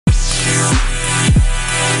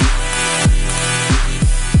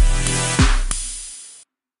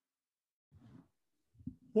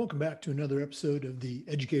Welcome back to another episode of the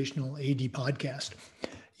Educational AD Podcast.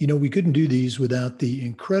 We couldn't do these without the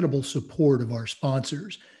incredible support of our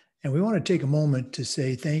sponsors, and we want to take a moment to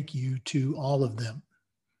say thank you to all of them.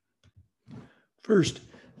 First,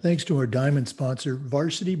 thanks to our diamond sponsor,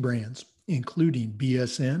 Varsity Brands, including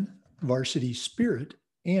BSN, Varsity Spirit,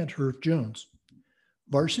 and Herff Jones.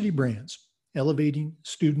 Varsity Brands, elevating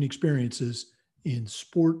student experiences in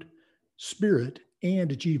sport, spirit,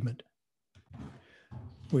 and achievement.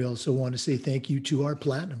 We also want to say thank you to our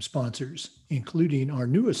platinum sponsors, including our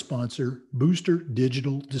newest sponsor, Booster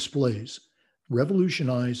Digital Displays.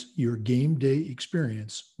 Revolutionize your game day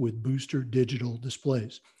experience with Booster Digital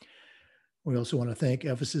Displays. We also want to thank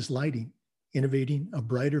Ephesus Lighting, innovating a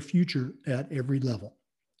brighter future at every level.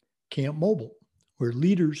 Camp Mobile, where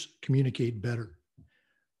leaders communicate better.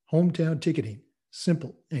 Hometown Ticketing,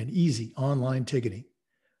 simple and easy online ticketing.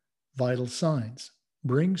 Vital Signs,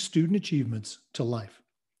 bring student achievements to life.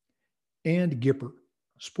 And Gipper,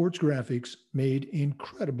 sports graphics made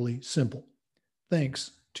incredibly simple.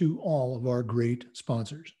 Thanks to all of our great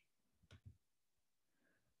sponsors.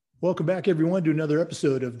 Welcome back, everyone, to another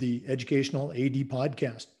episode of the Educational AD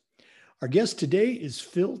Podcast. Our guest today is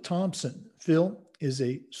Phil Thompson. Phil is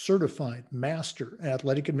a certified master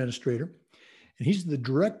athletic administrator, and he's the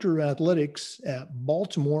director of athletics at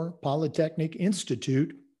Baltimore Polytechnic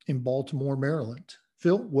Institute in Baltimore, Maryland.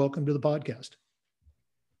 Phil, welcome to the podcast.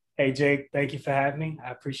 Hey, Jake, thank you for having me.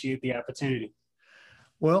 I appreciate the opportunity.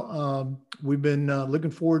 Well, we've been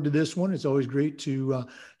looking forward to this one. It's always great to,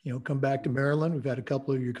 come back to Maryland. We've had a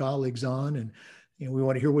couple of your colleagues on, and we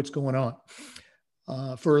want to hear what's going on.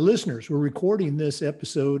 For our listeners, we're recording this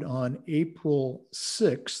episode on April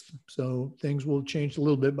 6th, so things will change a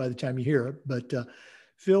little bit by the time you hear it. But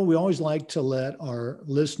Phil, we always like to let our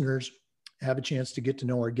listeners have a chance to get to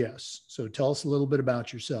know our guests. So tell us a little bit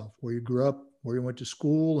about yourself, where you grew up, where you went to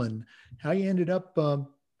school, and how you ended up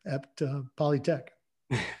at Polytech.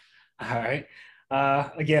 All right.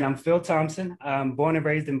 Again, I'm Phil Thompson. I'm born and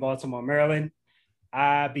raised in Baltimore, Maryland.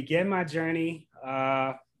 I began my journey.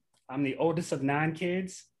 I'm the oldest of 9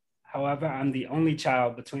 kids. However, I'm the only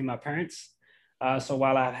child between my parents. So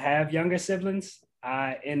while I have younger siblings,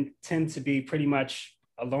 I tend to be pretty much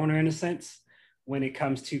a loner in a sense when it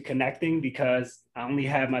comes to connecting, because I only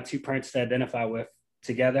have my 2 parents to identify with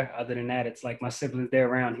together. Other than that, it's like my siblings, they're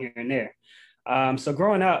around here and there. So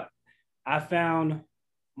growing up, I found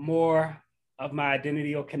more of my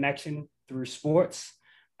identity or connection through sports,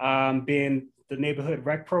 being the neighborhood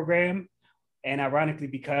rec program. And ironically,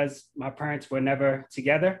 because my parents were never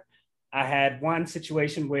together, I had one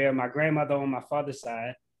situation where my grandmother on my father's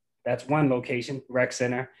side, that's one location, rec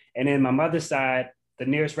center. And then my mother's side, the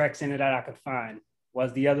nearest rec center that I could find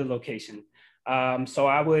was the other location. So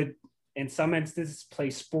I would, in some instances, play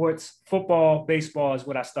sports. Football, baseball is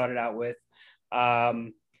what I started out with.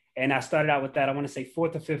 And I started out with that, I want to say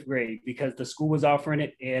 4th or 5th grade, because the school was offering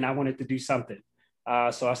it and I wanted to do something.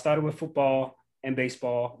 So I started with football and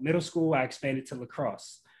baseball. Middle school, I expanded to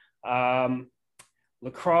lacrosse.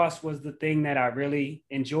 Lacrosse was the thing that I really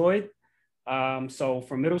enjoyed. So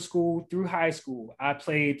from middle school through high school, I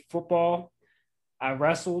played football. I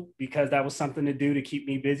wrestled because that was something to do to keep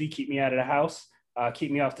me busy, keep me out of the house,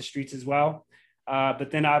 keep me off the streets as well.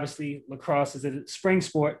 But then obviously lacrosse is a spring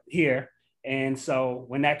sport here. And so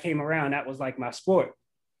when that came around, that was like my sport.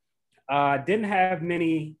 Didn't have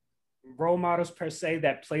many role models per se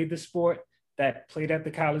that played the sport, that played at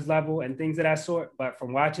the college level and things of that sort. But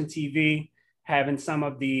from watching TV, having some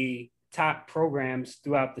of the top programs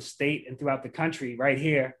throughout the state and throughout the country right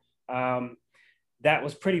here, that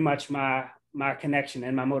was pretty much my connection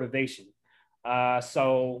and my motivation.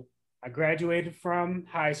 So I graduated from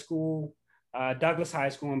high school, Douglas High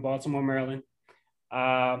School in Baltimore, Maryland.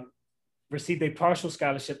 Received a partial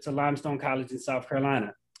scholarship to Limestone College in South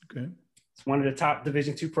Carolina. Okay. It's one of the top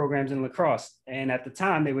Division II programs in lacrosse. And at the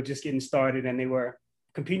time, they were just getting started and they were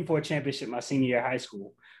competing for a championship my senior year of high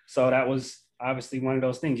school. So that was obviously one of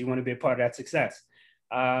those things. You want to be a part of that success.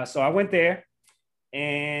 So I went there,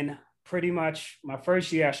 and pretty much my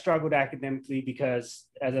first year, I struggled academically because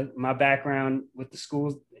my background with the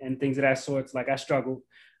schools and things of that sort, like I struggled.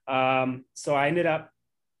 So I ended up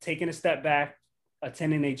taking a step back,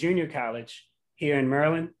 attending a junior college here in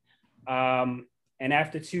Maryland. And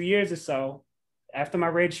after 2 years or so, after my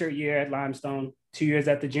redshirt year at Limestone, 2 years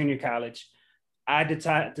at the junior college, I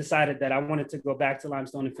decided that I wanted to go back to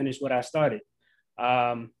Limestone and finish what I started.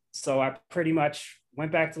 So I pretty much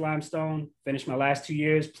went back to Limestone, finished my last 2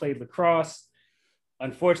 years, played lacrosse.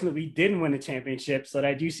 Unfortunately, didn't win the championship. So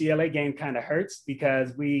that UCLA game kind of hurts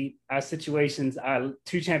because our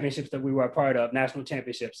 2 championships that we were a part of, national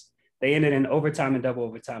championships, They ended in overtime and double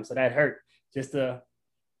overtime. So that hurt, just to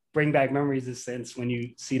bring back memories of sense when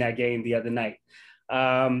you see that game the other night.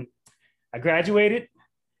 I graduated,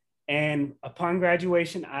 and upon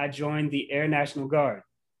graduation, I joined the Air National Guard.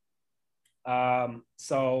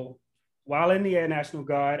 So while in the Air National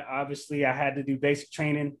Guard, obviously I had to do basic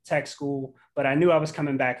training, tech school, but I knew I was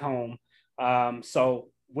coming back home. So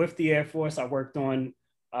with the Air Force, I worked on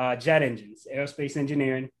jet engines, aerospace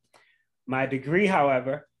engineering. My degree,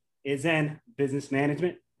 however, is in business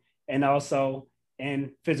management and also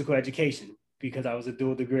in physical education because I was a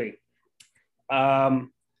dual degree.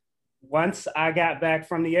 Once I got back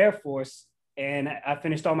from the Air Force and I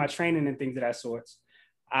finished all my training and things of that sort,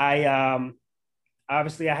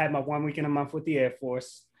 obviously I had my 1 week in a month with the Air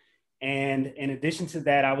Force. And in addition to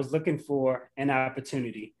that, I was looking for an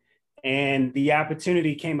opportunity. And the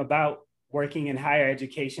opportunity came about working in higher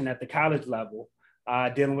education at the college level,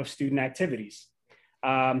 dealing with student activities.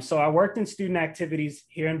 So I worked in student activities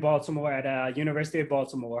here in Baltimore at University of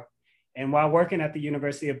Baltimore. And while working at the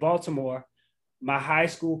University of Baltimore, my high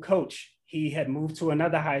school coach, he had moved to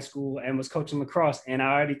another high school and was coaching lacrosse. And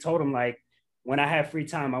I already told him, like, when I have free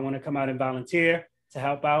time, I want to come out and volunteer to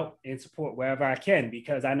help out and support wherever I can,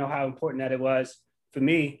 because I know how important that it was for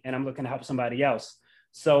me, and I'm looking to help somebody else.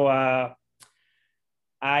 So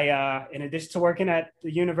in addition to working at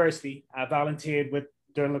the university, I volunteered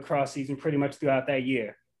during lacrosse season pretty much throughout that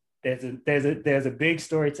year. There's a big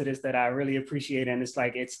story to this that I really appreciate, and it's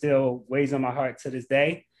like it still weighs on my heart to this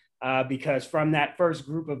day, because from that first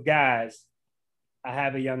group of guys, I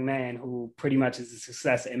have a young man who pretty much is a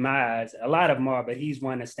success in my eyes. A lot of them are, but he's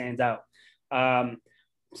one that stands out.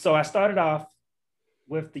 So I started off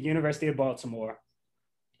with the University of Baltimore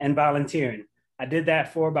and volunteering. I did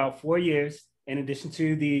that for about 4 years, in addition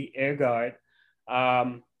to the Air Guard.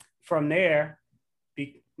 From there,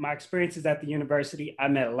 my experiences at the university, I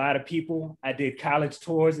met a lot of people. I did college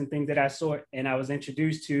tours and things of that sort, and I was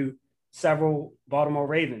introduced to several Baltimore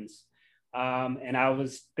Ravens. And I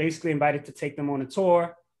was basically invited to take them on a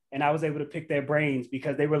tour, and I was able to pick their brains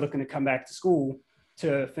because they were looking to come back to school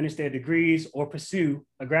to finish their degrees or pursue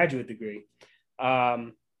a graduate degree.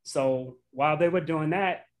 So while they were doing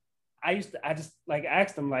that, I just like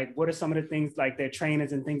asked them, like, what are some of the things, like their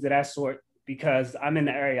trainers and things of that sort, because I'm in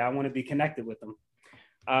the area, I want to be connected with them.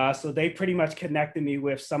 So they pretty much connected me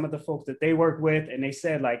with some of the folks that they work with. And they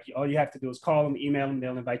said, like, all you have to do is call them, email them,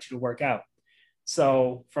 they'll invite you to work out.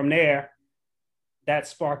 So from there, that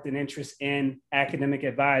sparked an interest in academic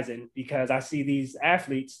advising, because I see these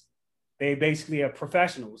athletes, they basically are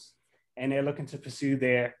professionals and they're looking to pursue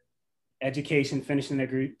their education, finishing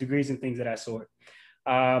their degrees and things of that sort.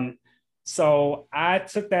 So I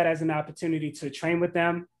took that as an opportunity to train with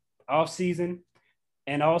them off season.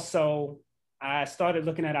 And also I started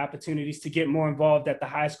looking at opportunities to get more involved at the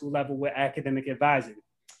high school level with academic advising.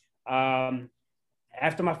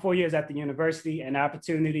 After my 4 years at the university, an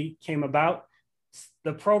opportunity came about.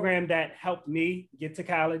 The program that helped me get to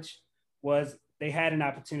college was they had an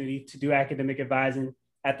opportunity to do academic advising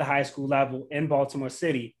at the high school level in Baltimore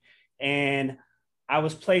City. And I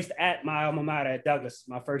was placed at my alma mater at Douglas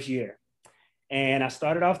my first year. And I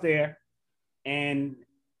started off there. And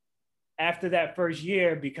after that first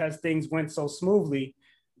year, because things went so smoothly,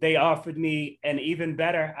 they offered me an even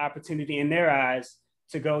better opportunity in their eyes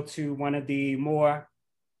to go to one of the more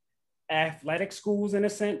athletic schools, in a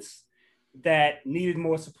sense, that needed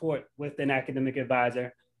more support with an academic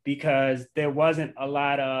advisor, because there wasn't a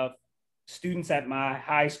lot of students at my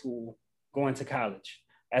high school going to college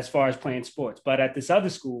as far as playing sports. But at this other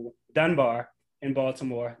school, Dunbar in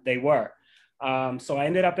Baltimore, they were. So I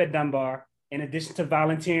ended up at Dunbar. In addition to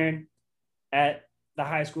volunteering at the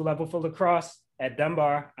high school level for lacrosse at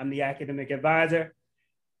Dunbar, I'm the academic advisor.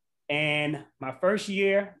 And my first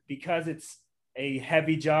year, because it's a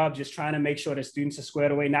heavy job, just trying to make sure that students are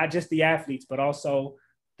squared away, not just the athletes, but also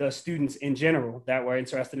the students in general that were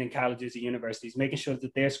interested in colleges and universities, making sure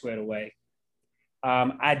that they're squared away.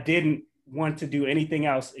 I didn't want to do anything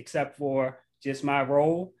else except for just my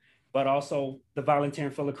role, but also the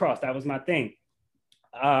volunteering for lacrosse. That was my thing.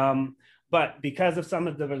 But because of some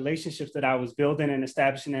of the relationships that I was building and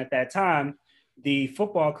establishing at that time, the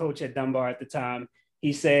football coach at Dunbar at the time,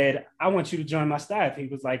 he said, I want you to join my staff. He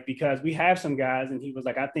was like, because we have some guys, and he was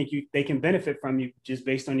like, I think they can benefit from you just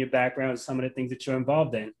based on your background and some of the things that you're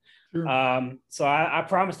involved in. Sure. So I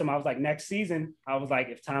promised him, I was like, next season, I was like,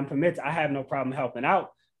 if time permits, I have no problem helping out.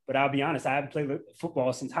 But I'll be honest, I haven't played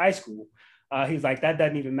football since high school. He was like, that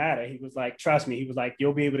doesn't even matter. He was like, trust me. He was like,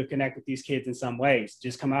 you'll be able to connect with these kids in some ways.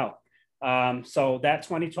 Just come out. So that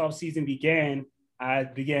 2012 season began. I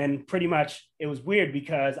began pretty much, it was weird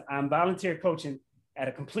because I'm volunteer coaching at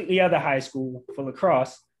a completely other high school for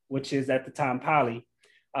lacrosse, which is at the time Poly.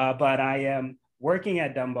 But I am working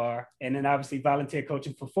at Dunbar, and then obviously volunteer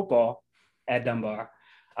coaching for football at Dunbar.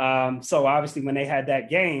 So obviously when they had that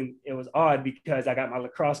game, it was odd because I got my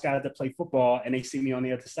lacrosse guys that play football and they see me on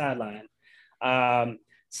the other sideline.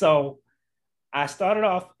 So I started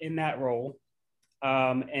off in that role.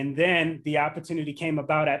 And then the opportunity came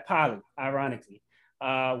about at Poly, ironically,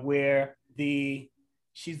 where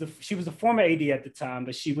she was a former AD at the time,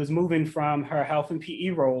 but she was moving from her health and PE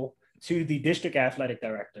role to the district athletic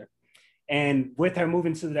director. And with her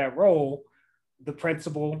moving to that role, the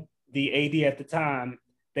principal, the AD at the time,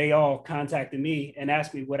 they all contacted me and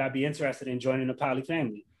asked me would I be interested in joining the Poly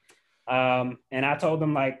family. And I told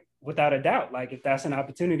them, like, without a doubt, like, if that's an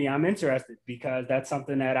opportunity, I'm interested, because that's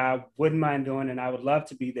something that I wouldn't mind doing. And I would love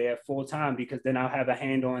to be there full time, because then I'll have a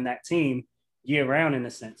hand on that team year round in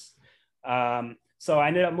a sense. So I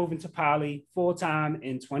ended up moving to Poly full time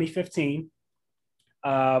in 2015.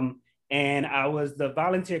 And I was the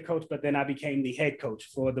volunteer coach, but then I became the head coach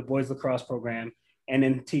for the boys lacrosse program and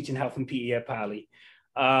then teaching health and PE at Poly.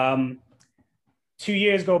 2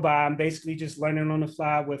 years go by, I'm basically just learning on the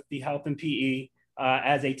fly with the health and PE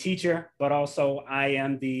as a teacher, but also I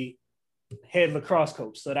am the head lacrosse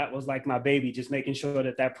coach. So that was like my baby, just making sure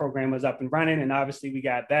that that program was up and running. And obviously we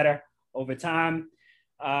got better over time.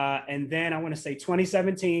 And then I want to say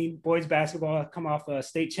 2017, boys basketball come off a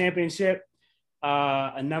state championship.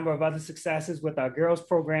 A number of other successes with our girls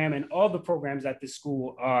program, and all the programs at this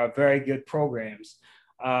school are very good programs.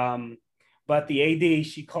 But the AD,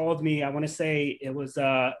 she called me, I want to say it was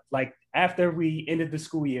like after we ended the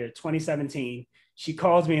school year, 2017, she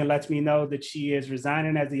calls me and lets me know that she is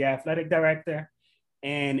resigning as the athletic director.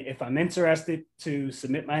 And if I'm interested to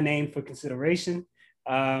submit my name for consideration,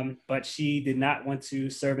 but she did not want to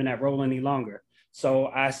serve in that role any longer. So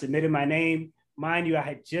I submitted my name. Mind you, I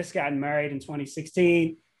had just gotten married in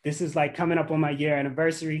 2016. This is like coming up on my year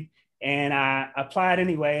anniversary. And I applied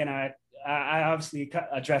anyway. And I obviously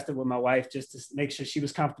addressed it with my wife just to make sure she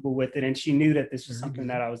was comfortable with it. And she knew that this was something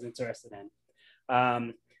that I was interested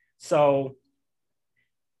in. So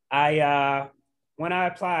when I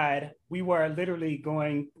applied, we were literally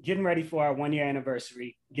getting ready for our 1 year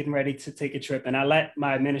anniversary, getting ready to take a trip. And I let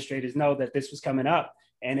my administrators know that this was coming up.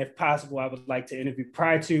 And if possible, I would like to interview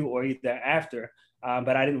prior to or either after,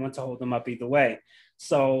 but I didn't want to hold them up either way.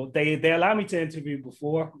 So they allowed me to interview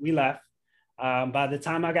before we left. By the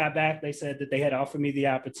time I got back, they said that they had offered me the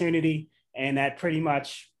opportunity, and that pretty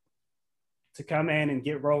much to come in and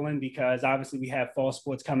get rolling, because obviously we have fall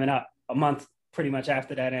sports coming up a month pretty much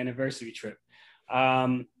after that anniversary trip.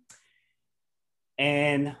 And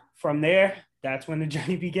from there, that's when the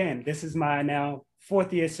journey began. This is my now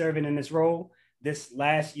 4th year serving in this role. This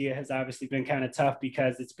last year has obviously been kind of tough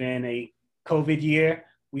because it's been a COVID year.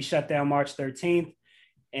 We shut down March 13th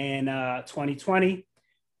in 2020.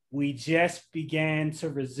 We just began to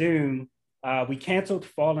resume. We canceled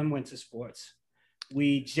fall and winter sports.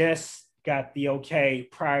 We just got the okay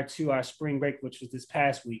prior to our spring break, which was this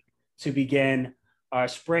past week, to begin our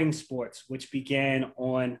spring sports, which began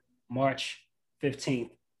on March 15th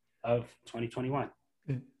of 2021.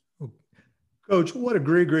 Coach, what a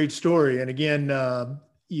great story. And again,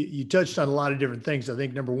 you touched on a lot of different things. I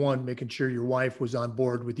think number one, making sure your wife was on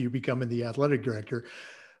board with you becoming the athletic director,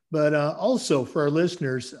 but also for our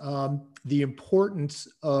listeners, the importance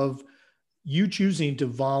of you choosing to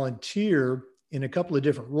volunteer in a couple of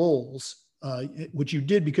different roles, which you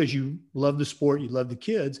did because you love the sport, you love the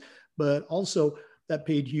kids, but also that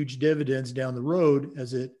paid huge dividends down the road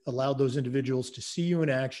as it allowed those individuals to see you in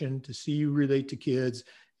action, to see you relate to kids,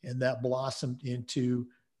 and that blossomed into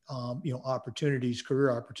opportunities, career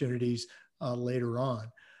opportunities later on.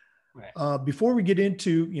 Right. Before we get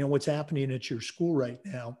into what's happening at your school right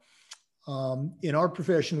now, in our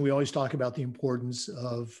profession, we always talk about the importance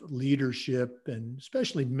of leadership and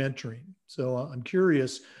especially mentoring. So I'm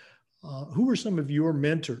curious, who were some of your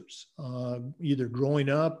mentors, either growing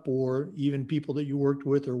up or even people that you worked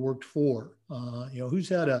with or worked for? Who's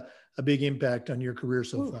had a big impact on your career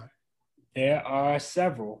so far? There are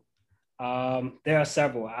several.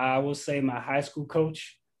 I will say my high school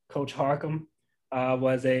coach, Coach Harcum,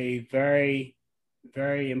 was a very,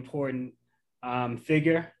 very important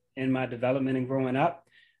figure in my development and growing up.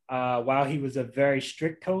 While he was a very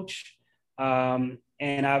strict coach,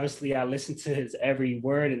 and obviously I listened to his every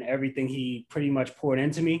word and everything he pretty much poured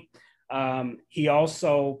into me, he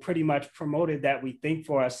also pretty much promoted that we think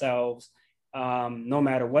for ourselves, no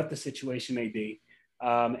matter what the situation may be.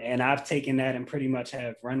 And I've taken that and pretty much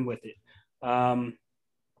have run with it.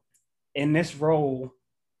 In this role,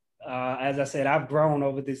 as I said, I've grown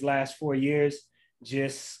over these last 4 years.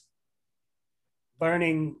 just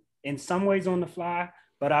learning in some ways on the fly,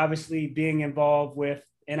 but obviously being involved with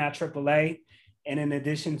NIAAA, and in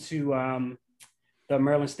addition to the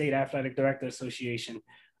Maryland State Athletic Director Association.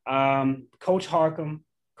 Coach Harkham,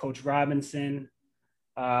 Coach Robinson,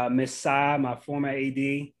 Miss Sy, my former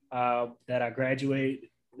AD that I graduated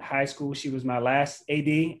high school, she was my last AD.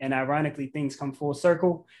 And ironically, things come full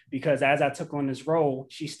circle because as I took on this role,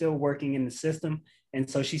 she's still working in the system. And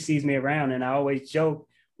so she sees me around. And I always joke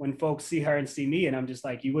when folks see her and see me, and I'm just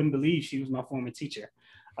like, you wouldn't believe she was my former teacher.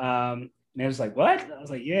 And they was like, what? I was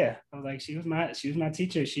like, yeah. I was like, she was my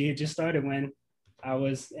teacher. She had just started when I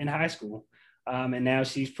was in high school. And now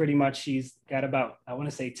she's got about, I want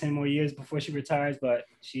to say 10 more years before she retires, but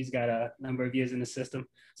she's got a number of years in the system.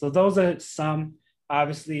 So those are some.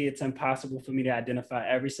 Obviously, it's impossible for me to identify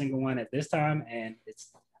every single one at this time. And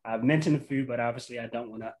I've mentioned a few, but obviously I don't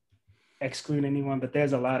want to exclude anyone. But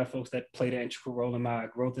there's a lot of folks that played an integral role in my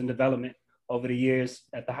growth and development over the years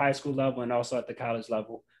at the high school level and also at the college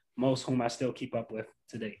level, most whom I still keep up with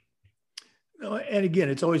today. And again,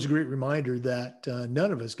 it's always a great reminder that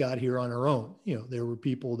none of us got here on our own. There were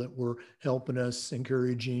people that were helping us,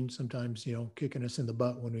 encouraging, sometimes, kicking us in the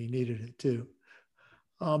butt when we needed it too.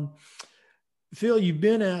 Phil, you've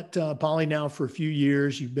been at Poly now for a few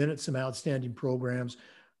years. You've been at some outstanding programs.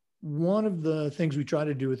 One of the things we try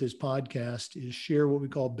to do with this podcast is share what we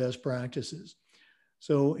call best practices.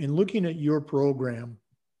 So in looking at your program,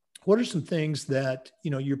 what are some things that,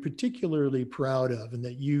 you're particularly proud of and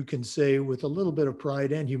that you can say with a little bit of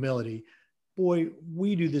pride and humility, boy,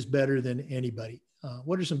 we do this better than anybody?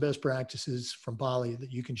 What are some best practices from Poly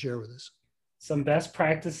that you can share with us? Some best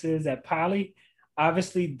practices at Poly.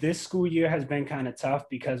 Obviously, this school year has been kind of tough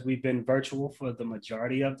because we've been virtual for the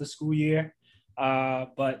majority of the school year.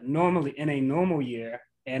 But normally in a normal year,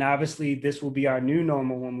 and obviously this will be our new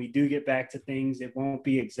normal when we do get back to things, it won't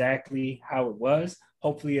be exactly how it was.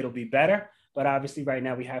 Hopefully it'll be better. But obviously right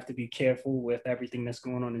now we have to be careful with everything that's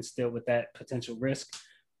going on and still with that potential risk.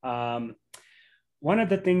 One of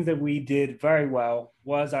the things that we did very well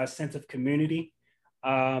was our sense of community.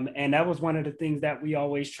 And that was one of the things that we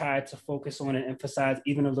always tried to focus on and emphasize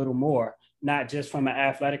even a little more, not just from an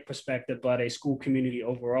athletic perspective, but a school community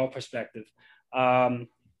overall perspective.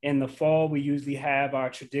 In the fall, we usually have our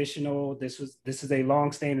traditional, this is a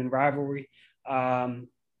long-standing rivalry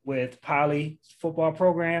with Poly football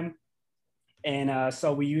program. And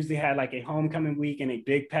so we usually had like a homecoming week and a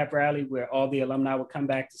big pep rally where all the alumni would come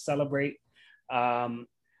back to celebrate.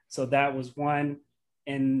 So that was one.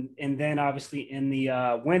 And then obviously in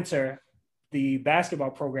the winter, the basketball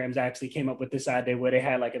programs actually came up with this idea where they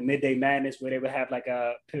had like a midday madness where they would have like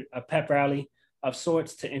a pep rally of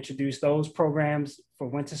sorts to introduce those programs for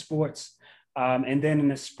winter sports. And then in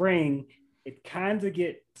the spring, it kind of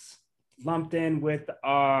gets lumped in with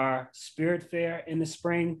our Spirit Fair in the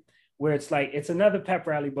spring, where it's like, it's another pep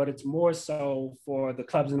rally, but it's more so for the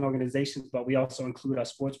clubs and organizations, but we also include our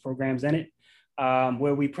sports programs in it,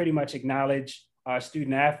 where we pretty much acknowledge our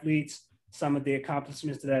student athletes, some of the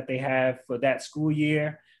accomplishments that they have for that school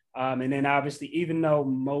year. And then obviously, even though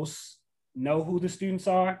most know who the students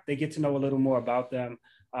are, they get to know a little more about them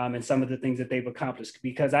and some of the things that they've accomplished.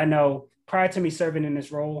 Because I know prior to me serving in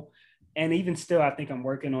this role, and even still, I think I'm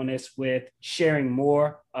working on this with sharing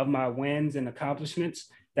more of my wins and accomplishments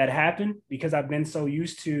that happen, because I've been so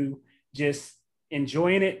used to just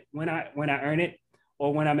enjoying it when I earn it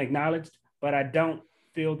or when I'm acknowledged, but I don't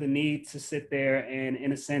feel the need to sit there and,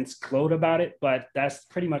 in a sense, gloat about it. But that's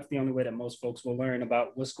pretty much the only way that most folks will learn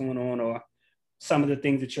about what's going on or some of the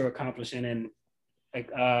things that you're accomplishing and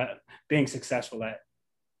being successful at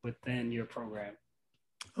within your program.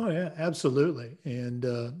 Oh yeah, absolutely. And,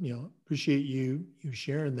 appreciate you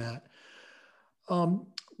sharing that.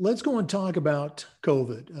 Let's go and talk about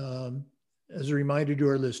COVID. As a reminder to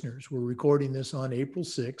our listeners, we're recording this on April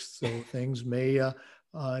 6th, so things may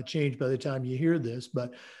change by the time you hear this,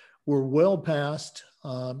 but we're well past,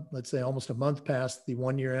 let's say almost a month past the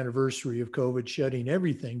 1-year anniversary of COVID shutting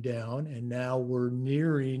everything down. And now we're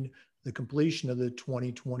nearing the completion of the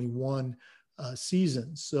 2021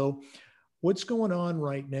 season. So what's going on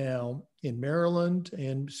right now in Maryland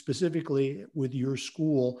and specifically with your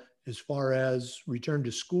school as far as return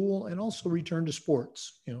to school and also return to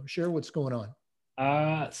sports? Share what's going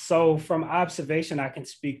on. So from observation, I can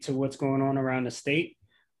speak to what's going on around the state.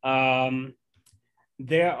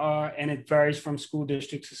 There are, and it varies from school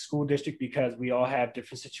district to school district because we all have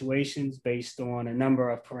different situations based on a number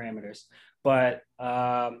of parameters. But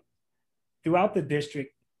throughout the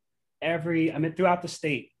district, throughout the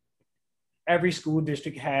state, every school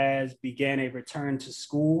district has began a return to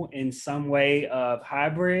school in some way of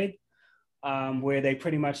hybrid where they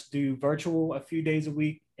pretty much do virtual a few days a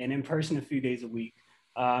week and in person a few days a week.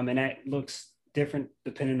 And that looks different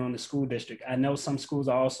depending on the school district. I know some schools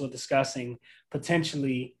are also discussing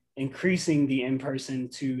potentially increasing the in-person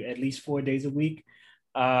to at least 4 days a week.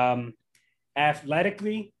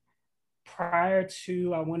 Athletically, prior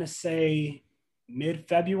to, I want to say,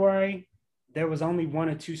 mid-February, there was only 1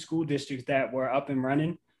 or 2 school districts that were up and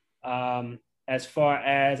running. As far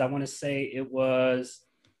as, I want to say, it was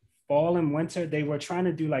fall and winter. They were trying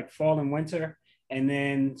to do like fall and winter, and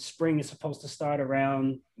then spring is supposed to start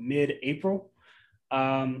around mid-April.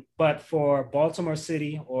 But for Baltimore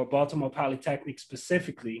City or Baltimore Polytechnic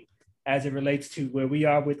specifically, as it relates to where we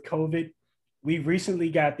are with COVID, we recently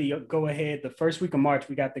got the go-ahead, the first week of March,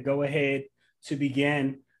 we got the go-ahead to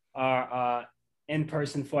begin our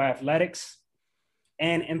in-person for athletics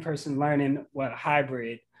and in-person learning,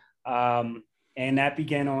 hybrid. And that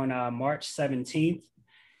began on March 17th.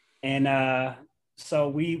 And so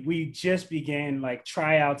we just began like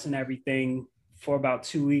tryouts and everything for about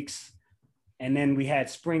 2 weeks. And then we had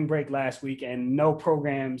spring break last week and no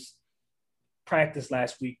programs practiced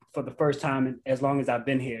last week for the first time as long as I've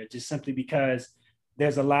been here, just simply because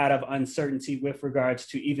there's a lot of uncertainty with regards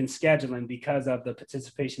to even scheduling because of the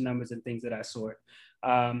participation numbers and things of that sort.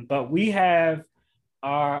 But we have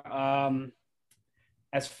our,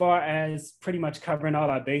 as far as pretty much covering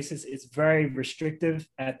all our bases, it's very restrictive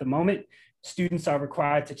at the moment. Students are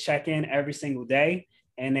required to check in every single day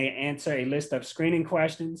and they answer a list of screening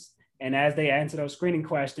questions. And as they answer those screening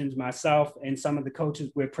questions, myself and some of the coaches,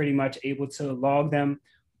 we're pretty much able to log them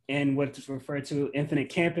in what's referred to Infinite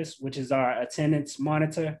Campus, which is our attendance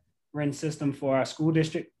monitoring system for our school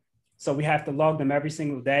district. So we have to log them every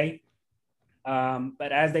single day.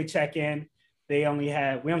 But as they check in, we only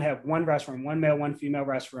have 1 restroom, 1 male, 1 female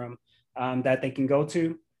restroom that they can go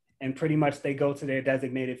to. And pretty much they go to their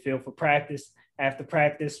designated field for practice. After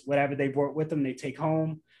practice, whatever they brought with them, they take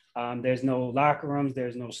home. There's no locker rooms,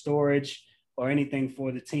 there's no storage or anything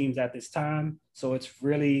for the teams at this time. So it's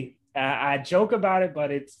really, I joke about it,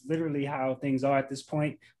 but it's literally how things are at this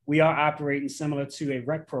point. We are operating similar to a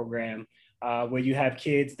rec program where you have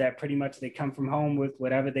kids that pretty much they come from home with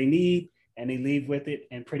whatever they need and they leave with it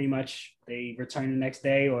and pretty much they return the next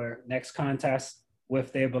day or next contest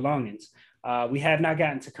with their belongings. We have not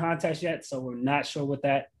gotten to contest yet, so we're not sure what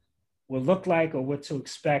that will look like or what to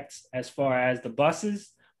expect as far as the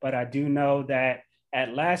buses. But I do know that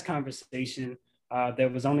at last conversation, there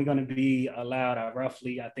was only going to be allowed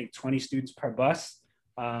roughly, I think, 20 students per bus.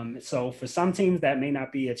 So for some teams, that may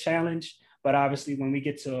not be a challenge. But obviously, when we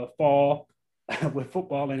get to fall with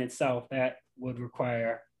football in itself, that would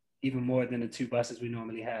require even more than the 2 buses we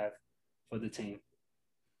normally have for the team.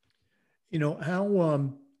 You know, how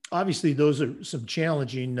obviously those are some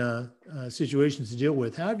challenging situations to deal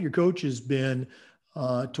with. How have your coaches been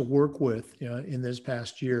to work with, in this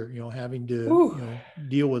past year, having to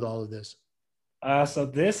deal with all of this? So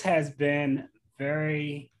this has been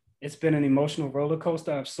it's been an emotional roller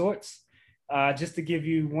coaster of sorts. Just to give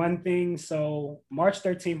you one thing, so March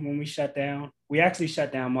 13th, when we shut down, we actually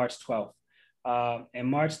shut down March 12th. And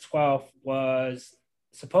March 12th was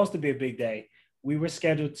supposed to be a big day. We were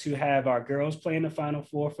scheduled to have our girls play in the Final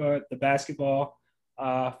Four for the basketball,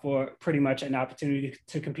 for pretty much an opportunity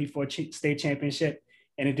to compete for a state championship,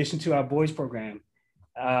 in addition to our boys program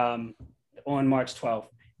on March 12th.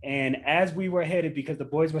 And as we were headed, because the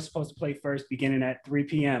boys were supposed to play first beginning at 3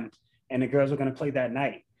 p.m. and the girls were going to play that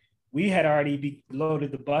night, we had already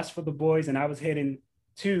loaded the bus for the boys and I was heading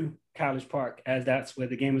to College Park as that's where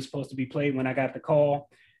the game was supposed to be played when I got the call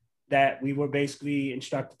that we were basically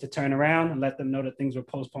instructed to turn around and let them know that things were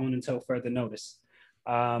postponed until further notice.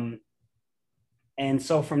 And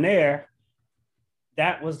so from there,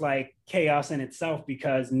 that was like chaos in itself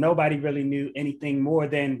because nobody really knew anything more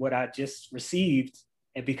than what I just received,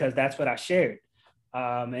 and because that's what I shared.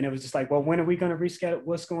 And it was just like, well, when are we going to reschedule?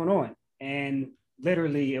 What's going on? And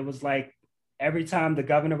literally it was like every time the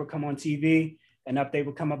governor would come on TV, an update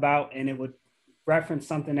would come about and it would reference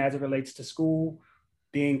something as it relates to school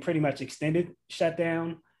being pretty much extended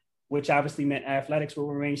shutdown, which obviously meant athletics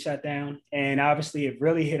will remain shut down. And obviously it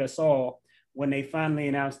really hit us all when they finally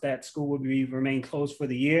announced that school would remain closed for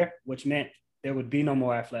the year, which meant there would be no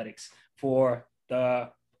more athletics for the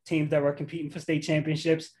teams that were competing for state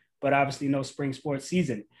championships, but obviously no spring sports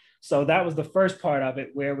season. So that was the first part of it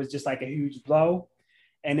where it was just like a huge blow.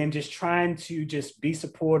 And then just trying to just be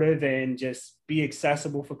supportive and just be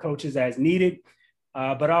accessible for coaches as needed,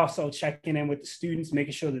 but also checking in with the students,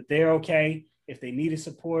 making sure that they're okay. If they needed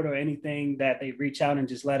support or anything, that they reach out and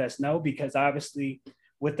just let us know, because obviously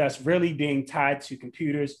with us really being tied to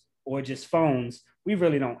computers, or just phones, we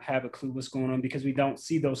really don't have a clue what's going on because we don't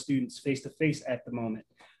see those students face to face at the moment.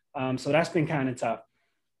 So that's been kind of tough.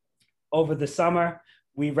 Over the summer,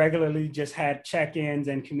 we regularly just had check-ins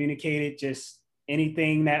and communicated just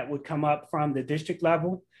anything that would come up from the district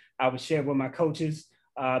level. I would share with my coaches,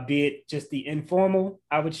 be it just the informal,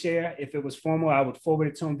 I would share. If it was formal, I would forward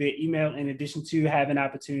it to them via email, in addition to having an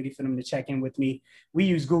opportunity for them to check in with me. We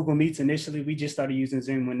used Google Meets initially. We just started using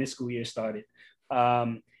Zoom when this school year started.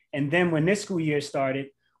 And then when this school year started,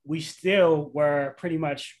 we still were pretty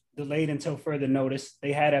much delayed until further notice.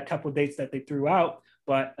 They had a couple dates that they threw out,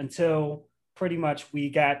 but until pretty much we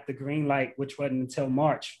got the green light, which wasn't until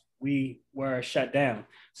March, we were shut down.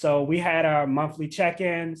 So we had our monthly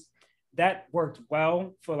check-ins. That worked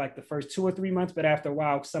well for like the first 2 or 3 months, but after a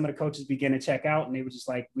while, some of the coaches began to check out, and they were just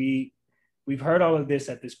like, we've heard all of this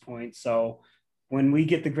at this point. So when we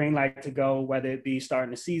get the green light to go, whether it be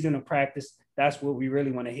starting the season or practice, that's what we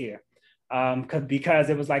really want to hear. Because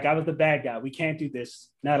it was like, I was the bad guy. We can't do this,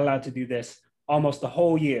 not allowed to do this almost the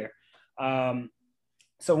whole year.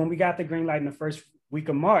 So when we got the green light in the first week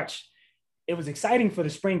of March, it was exciting for the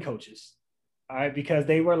spring coaches, all right, because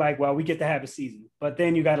they were like, well, we get to have a season. But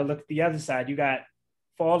then you got to look at the other side. You got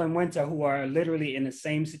fall and winter who are literally in the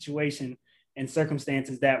same situation and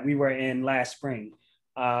circumstances that we were in last spring.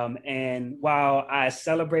 And while I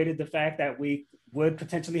celebrated the fact that we would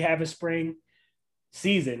potentially have a spring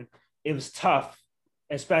season, it was tough,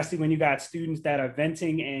 especially when you got students that are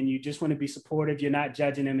venting and you just want to be supportive. You're not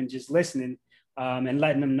judging them and just listening. And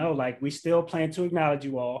letting them know, like, we still plan to acknowledge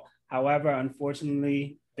you all. However,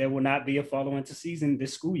 unfortunately, there will not be a fall or winter season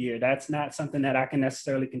this school year. That's not something that I can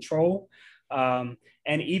necessarily control. And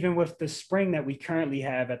even with the spring that we currently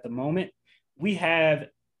have at the moment,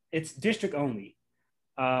 it's district only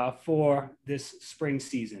for this spring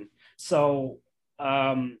season. So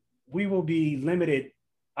we will be limited,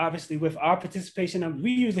 obviously, with our participation. We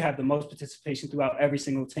usually have the most participation throughout every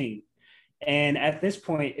single team. And at this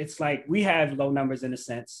point, it's like we have low numbers in a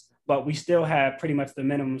sense, but we still have pretty much the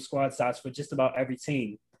minimum squad size for just about every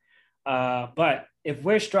team. But if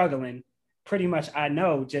we're struggling, pretty much I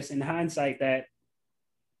know just in hindsight that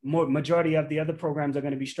majority of the other programs are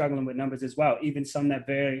going to be struggling with numbers as well, even some that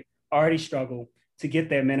already struggle to get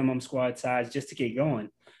their minimum squad size just to get going.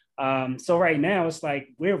 So right now, it's like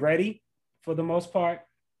we're ready for the most part,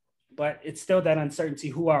 but it's still that uncertainty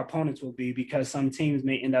who our opponents will be, because some teams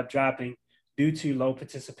may end up dropping due to low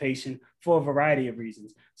participation for a variety of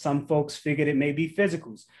reasons. Some folks figured it may be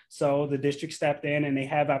physicals. So the district stepped in and they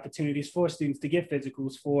have opportunities for students to get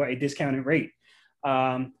physicals for a discounted rate.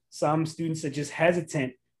 Some students are just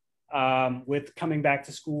hesitant with coming back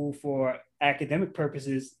to school for academic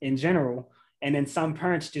purposes in general. And then some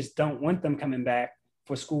parents just don't want them coming back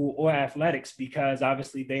for school or athletics because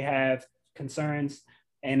obviously they have concerns.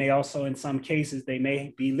 And they also, in some cases, they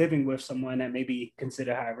may be living with someone that may be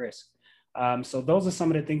considered high risk. So those are some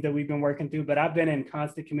of the things that we've been working through, but I've been in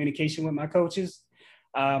constant communication with my coaches.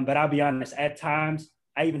 But I'll be honest, at times,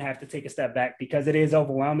 I even have to take a step back because it is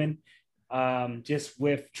overwhelming. Just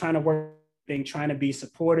with trying to work, trying to be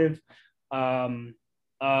supportive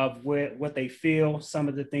of what they feel, some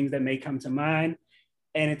of the things that may come to mind.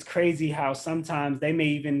 And it's crazy how sometimes they may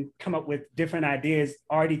even come up with different ideas,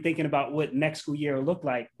 already thinking about what next school year will look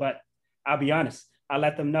like. But I'll be honest, I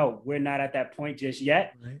let them know we're not at that point just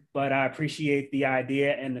yet, right. But I appreciate the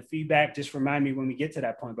idea and the feedback. Just remind me when we get to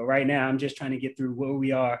that point. But right now, I'm just trying to get through where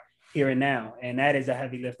we are here and now. And that is a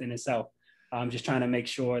heavy lift in itself. I'm just trying to make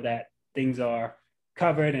sure that things are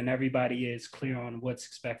covered and everybody is clear on what's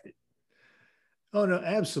expected. Oh, no,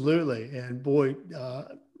 absolutely. And boy,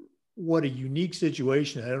 what a unique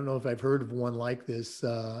situation. I don't know if I've heard of one like this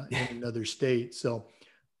in another state. So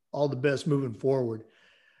all the best moving forward.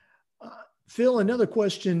 Phil, another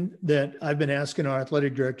question that I've been asking our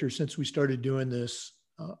athletic director since we started doing this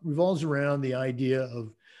revolves around the idea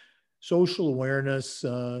of social awareness,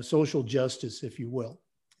 social justice, if you will.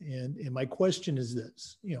 And my question is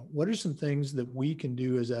this, what are some things that we can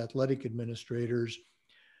do as athletic administrators?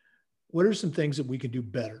 What are some things that we can do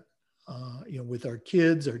better, with our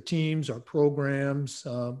kids, our teams, our programs?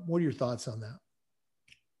 What are your thoughts on that?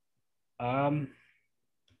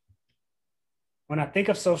 When I think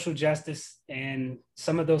of social justice and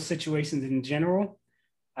some of those situations in general,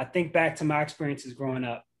 I think back to my experiences growing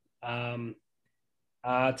up.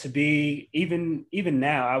 To be even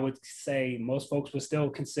now, I would say most folks would still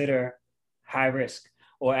consider high risk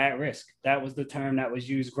or at risk. That was the term that was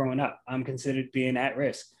used growing up. I'm considered being at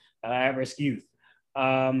risk youth.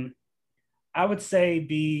 I would say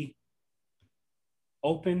be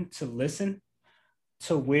open to listen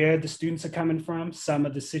to where the students are coming from, some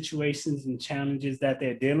of the situations and challenges that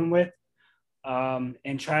they're dealing with,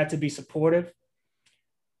 and try to be supportive.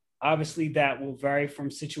 Obviously, that will vary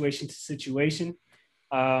from situation to situation.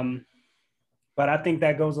 But I think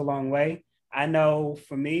that goes a long way. I know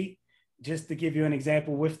for me, just to give you an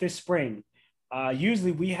example, with this spring,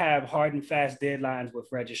 usually we have hard and fast deadlines with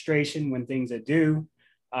registration when things are due,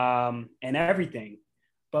 and everything.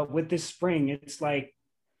 But with this spring, it's like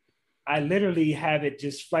I literally have it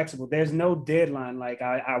just flexible. There's no deadline. Like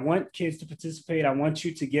I want kids to participate. I want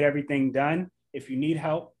you to get everything done. If you need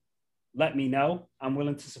help, let me know. I'm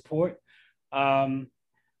willing to support.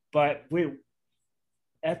 But we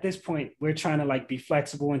at this point, we're trying to like be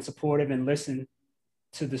flexible and supportive and listen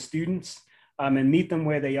to the students, and meet them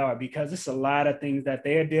where they are, because it's a lot of things that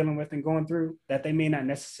they're dealing with and going through that they may not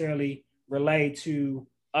necessarily relay to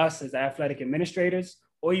us as athletic administrators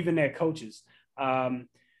or even their coaches.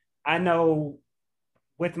 I know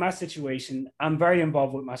with my situation, I'm very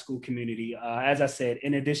involved with my school community. As I said,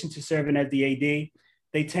 in addition to serving as the AD,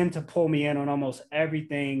 they tend to pull me in on almost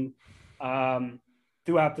everything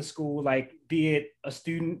throughout the school, like be it a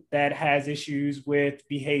student that has issues with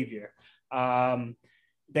behavior.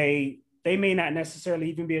 They may not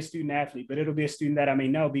necessarily even be a student athlete, but it'll be a student that I may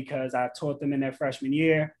know because I taught them in their freshman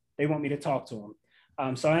year. They want me to talk to them.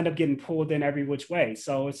 So I end up getting pulled in every which way.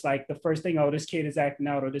 So it's like the first thing, oh, this kid is acting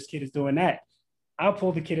out or this kid is doing that. I'll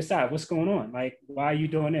pull the kid aside. What's going on? Like, why are you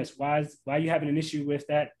doing this? Why are you having an issue with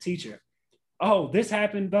that teacher? Oh, this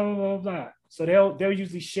happened, blah, blah, blah, blah. So they'll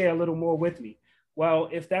usually share a little more with me. Well,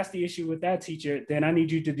 if that's the issue with that teacher, then I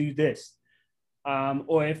need you to do this.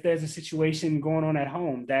 Or if there's a situation going on at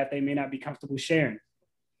home that they may not be comfortable sharing,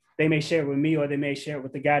 they may share it with me or they may share it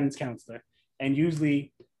with the guidance counselor. And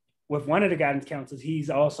usually with one of the guidance counselors, he's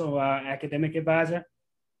also our academic advisor.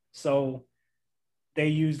 So they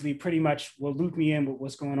usually pretty much will loop me in with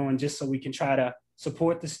what's going on just so we can try to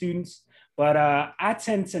support the students. But I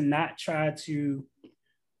tend to not try to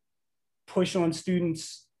push on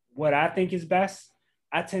students what I think is best.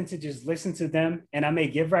 I tend to just listen to them, and I may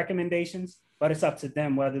give recommendations, but it's up to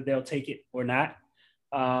them whether they'll take it or not.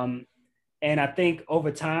 And I think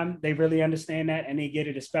over time, they really understand that and they get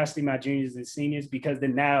it, especially my juniors and seniors, because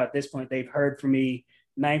then now at this point, they've heard from me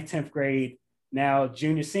 9th, 10th grade, now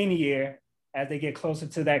junior, senior year, as they get closer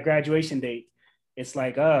to that graduation date, it's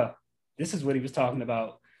like, this is what he was talking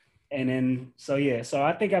about. And then, so yeah, so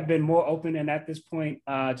I think I've been more open. And at this point,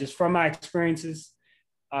 just from my experiences,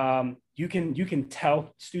 you can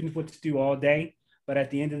tell students what to do all day, but at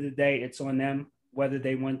the end of the day, it's on them whether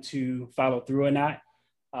they want to follow through or not.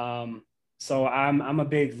 So I'm a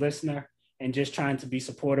big listener and just trying to be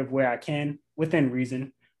supportive where I can within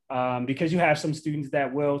reason, because you have some students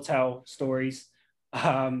that will tell stories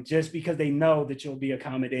just because they know that you'll be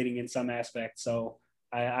accommodating in some aspect. So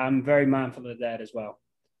I'm very mindful of that as well.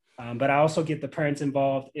 But I also get the parents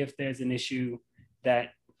involved if there's an issue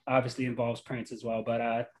that obviously involves parents as well. But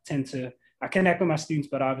I connect with my students,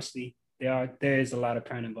 but obviously there is a lot of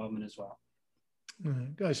parent involvement as well.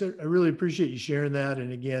 Guys, I really appreciate you sharing that.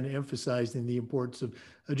 And again, emphasizing the importance of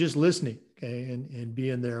just listening, okay, and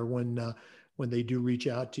being there when they do reach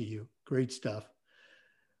out to you. Great stuff.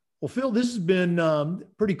 Well, Phil, this has been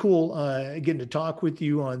pretty cool getting to talk with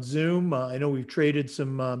you on Zoom. I know we've traded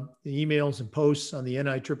some emails and posts on the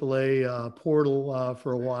NIAAA portal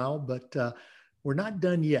for a while, but we're not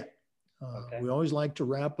done yet. Okay. We always like to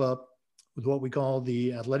wrap up with what we call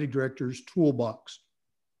the athletic director's toolbox.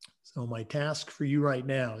 So my task for you right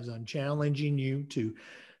now is I'm challenging you to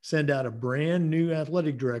send out a brand new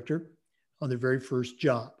athletic director on their very first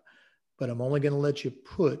job, but I'm only going to let you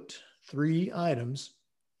put 3 items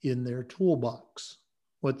in their toolbox.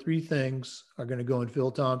 What 3 things are going to go in Phil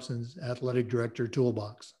Thompson's athletic director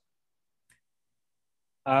toolbox?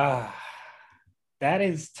 That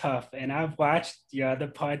is tough. And I've watched your other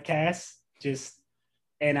podcasts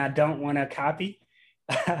and I don't want to copy,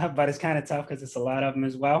 but it's kind of tough because it's a lot of them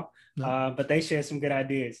as well. No. But they share some good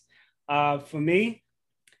ideas. For me,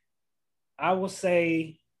 I will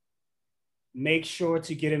say, make sure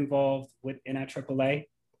to get involved with NIAAA.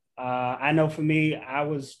 I know for me, I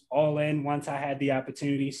was all in once I had the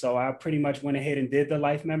opportunity. So I pretty much went ahead and did the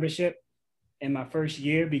life membership in my first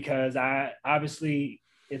year because obviously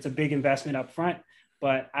it's a big investment up front,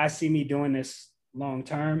 but I see me doing this long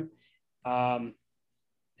term.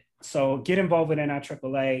 So get involved with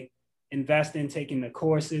NIAAA, invest in taking the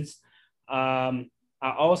courses. I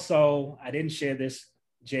didn't share this,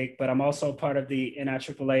 Jake, but I'm also part of the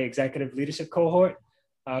NIAAA executive leadership cohort.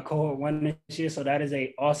 Cohort 1 this year. So that is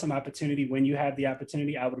an awesome opportunity. When you have the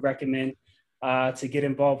opportunity, I would recommend to get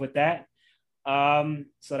involved with that.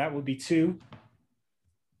 So that would be 2.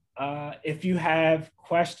 If you have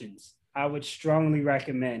questions, I would strongly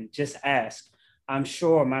recommend just ask. I'm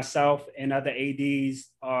sure myself and other ADs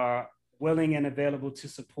are willing and available to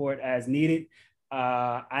support as needed.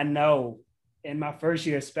 I know in my first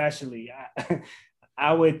year, especially,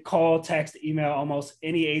 I would call, text, email almost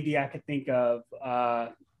any AD I could think of,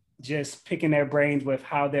 just picking their brains with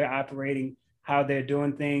how they're operating, how they're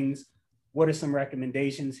doing things. What are some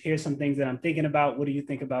recommendations? Here's some things that I'm thinking about. What do you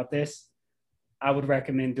think about this? I would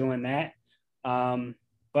recommend doing that.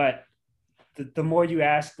 But the more you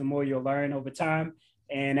ask, the more you'll learn over time.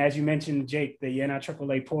 And as you mentioned, Jake, the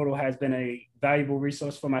NIAAA portal has been a valuable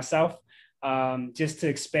resource for myself, just to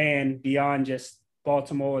expand beyond just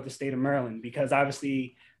Baltimore or the state of Maryland, because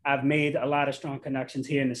obviously I've made a lot of strong connections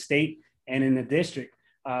here in the state and in the district.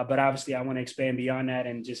 But obviously I want to expand beyond that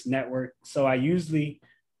and just network. So I usually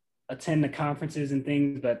attend the conferences and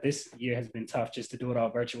things, but this year has been tough just to do it all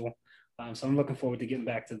virtual. So I'm looking forward to getting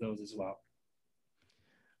back to those as well.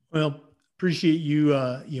 Well, appreciate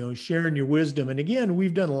you, sharing your wisdom. And again,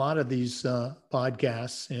 we've done a lot of these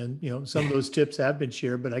podcasts, and some of those tips have been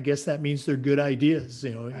shared. But I guess that means they're good ideas.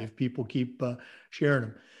 Right. If people keep sharing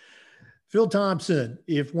them. Phil Thompson,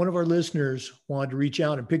 if one of our listeners wanted to reach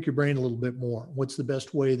out and pick your brain a little bit more, what's the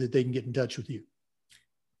best way that they can get in touch with you?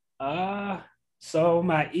 So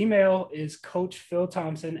my email is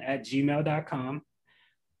coachphilthompson@gmail.com.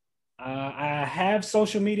 I have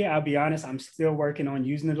social media. I'll be honest, I'm still working on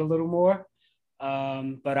using it a little more.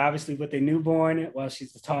 But obviously with a newborn, well,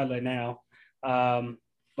 she's a toddler now.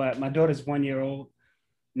 But my daughter's 1 year old.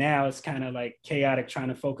 Now it's kind of like chaotic trying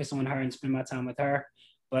to focus on her and spend my time with her.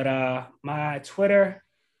 But my Twitter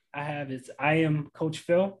is I am Coach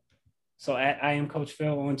Phil. So at I am Coach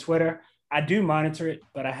Phil on Twitter. I do monitor it,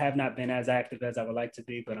 but I have not been as active as I would like to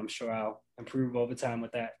be, but I'm sure I'll improve over time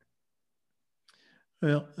with that.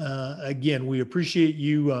 Well, again, we appreciate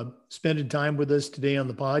you spending time with us today on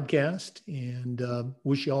the podcast, and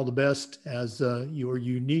wish you all the best as your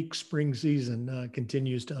unique spring season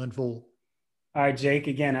continues to unfold. All right, Jake,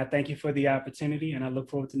 again, I thank you for the opportunity, and I look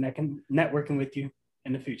forward to networking with you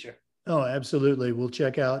in the future. Oh, absolutely. We'll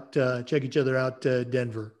check each other out,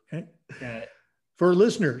 Denver. Okay? Got it. For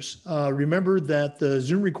listeners, remember that the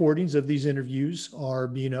Zoom recordings of these interviews are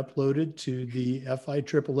being uploaded to the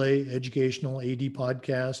FIAAA Educational AD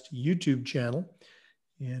Podcast YouTube channel.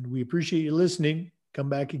 And we appreciate you listening. Come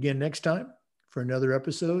back again next time for another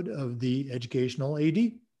episode of the Educational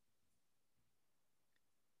AD.